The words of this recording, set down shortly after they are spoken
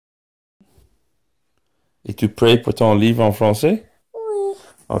Es-tu prêt pour ton livre en français? Oui.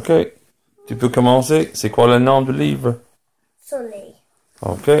 OK. Tu peux commencer. C'est quoi le nom du livre? Soleil.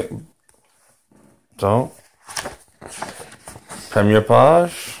 OK. Donc, première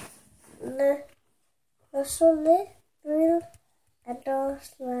page. Le soleil brille dans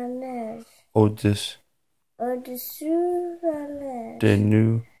la neige. Au-dessus Au-dessus la neige. des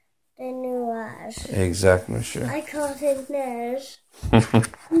nuages. Exact, monsieur. I call it neige.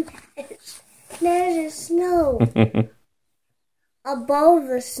 Neige is snow. Above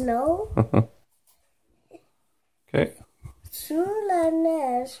the snow. OK. Sous la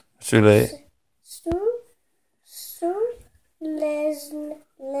neige. Sur les... Sous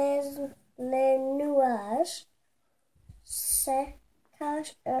les nuages se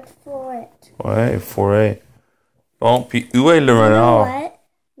cache une forêt. Ouais, forêt. Bon, puis où est le renard?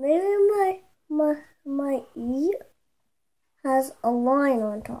 Maybe my E has a line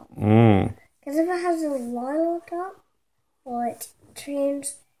on top. Because if it has a line on top, well, it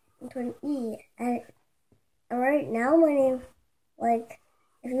turns into an E. And right now, my name, like,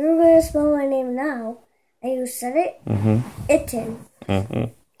 if you were going to spell my name now, and you said it, Itten.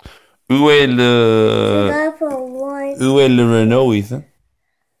 Où est You le... gotta put a line. Où est le Renault, Ethan?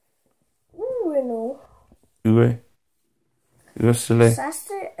 Renault. Où est? Où est Soleil? Ça,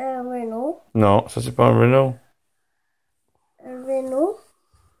 c'est un Renault. Non, ça c'est pas un Renault. Un Renault.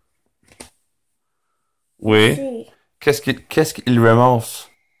 Oui. Si. Qu'est-ce qu'il ramasse?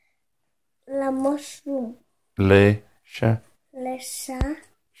 La mushroom. Les Les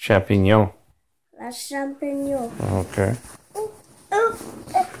champignons. la champignon. OK.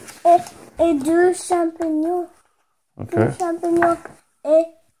 Et deux champignons. OK. Two champignons.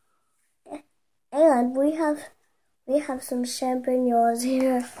 And we have some champignons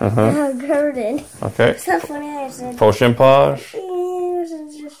here in our garden. OK. So funny I said. Prochaine page.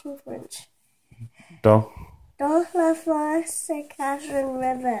 It's just in French. Dans Dans la forêt se cache une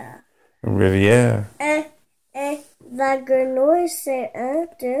rivière. une rivière. Et la grenouille c'est 1,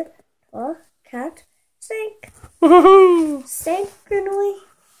 2, 3, 4, 5. Wouhou! 5 grenouilles.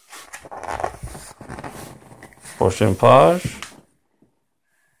 Prochaine page.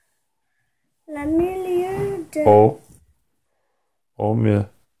 La milieu de. Au milieu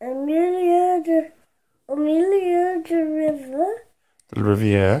Au milieu de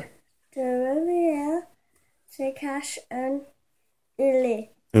rivière. rivière se cache un île.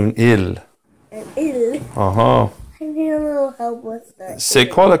 Une île. An île. Uh-huh. I need a little help with that. C'est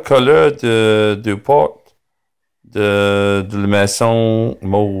quoi la couleur de porte de la maison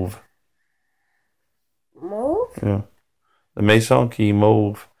mauve? Mauve? Yeah. La maison qui est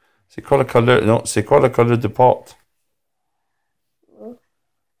mauve. C'est quoi la couleur? Non, c'est quoi la couleur de porte?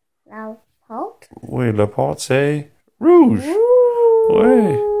 La porte? Oui, la porte c'est rouge.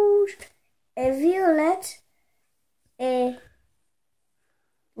 Oui. Et violette. Et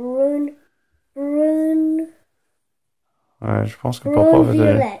brune. Ouais, je pense que papa va tenir.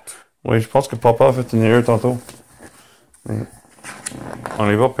 Violette. Oui, je pense que papa va tenir tantôt. Oui. On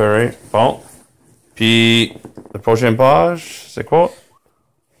y va pareil. Bon. Puis, la prochaine page, c'est quoi?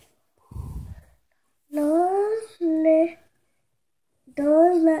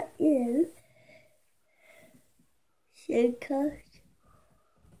 Dans la île, se cache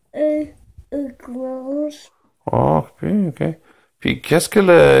un grange. Oh, OK. Puis, qu'est-ce que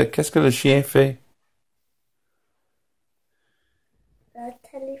le chien fait? Le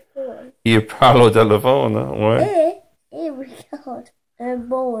téléphone. Il parle au téléphone, hein? Ouais. Et regarde un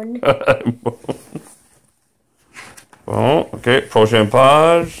bon. Bon, OK. Prochaine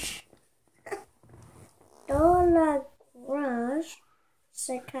page. Dans la grange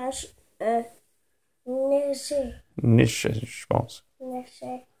se cache un niché. Niche, je pense.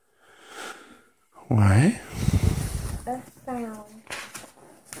 Niché. Ouais. A found.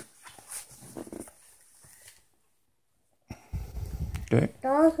 OK.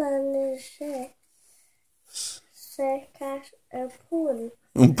 Dans la niché se cache un poule.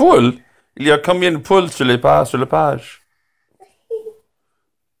 Une poule? Il y a combien de poules sur la page?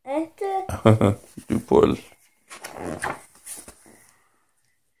 Deux poules.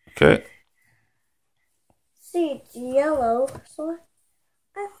 OK. See, it's yellow, so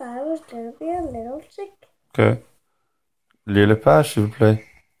I thought it was going to be a little chick. OK. Lisez la page, s'il vous plaît.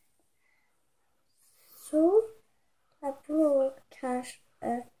 So, la poule cache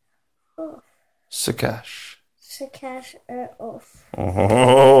un œuf. Se cache. Se cache un œuf.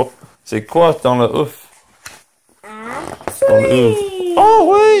 Oh, c'est quoi dans le ouf? Ah, Dans le ouf.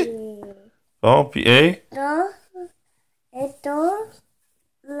 Oh, oui! Bon, puis, hey. Dans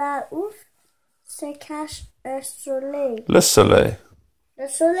la ouf se cache un soleil. Le soleil. Le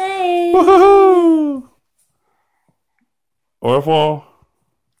soleil! Wouhou! Au revoir.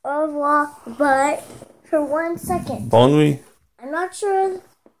 Au revoir. But for 1 second, Bonne nuit. I'm not sure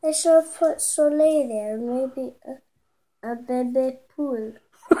they should have put Soleil there. Maybe a baby pool.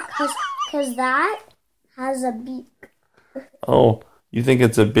 Because that has a beak. Oh, you think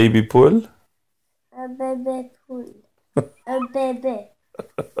it's a baby pool? A baby pool. A baby.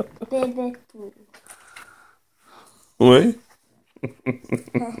 Baby pool. Oui.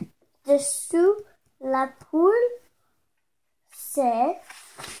 Dessous la poule, c'est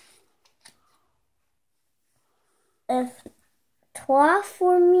 3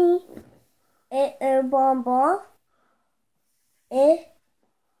 fourmis et un bonbon et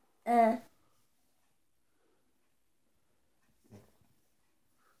un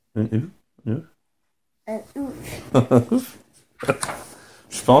ouf.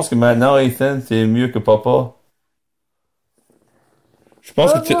 Je pense que maintenant, Ethan, t'es mieux que papa. Je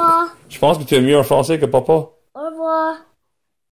pense que tu es mieux en français que papa. Au revoir.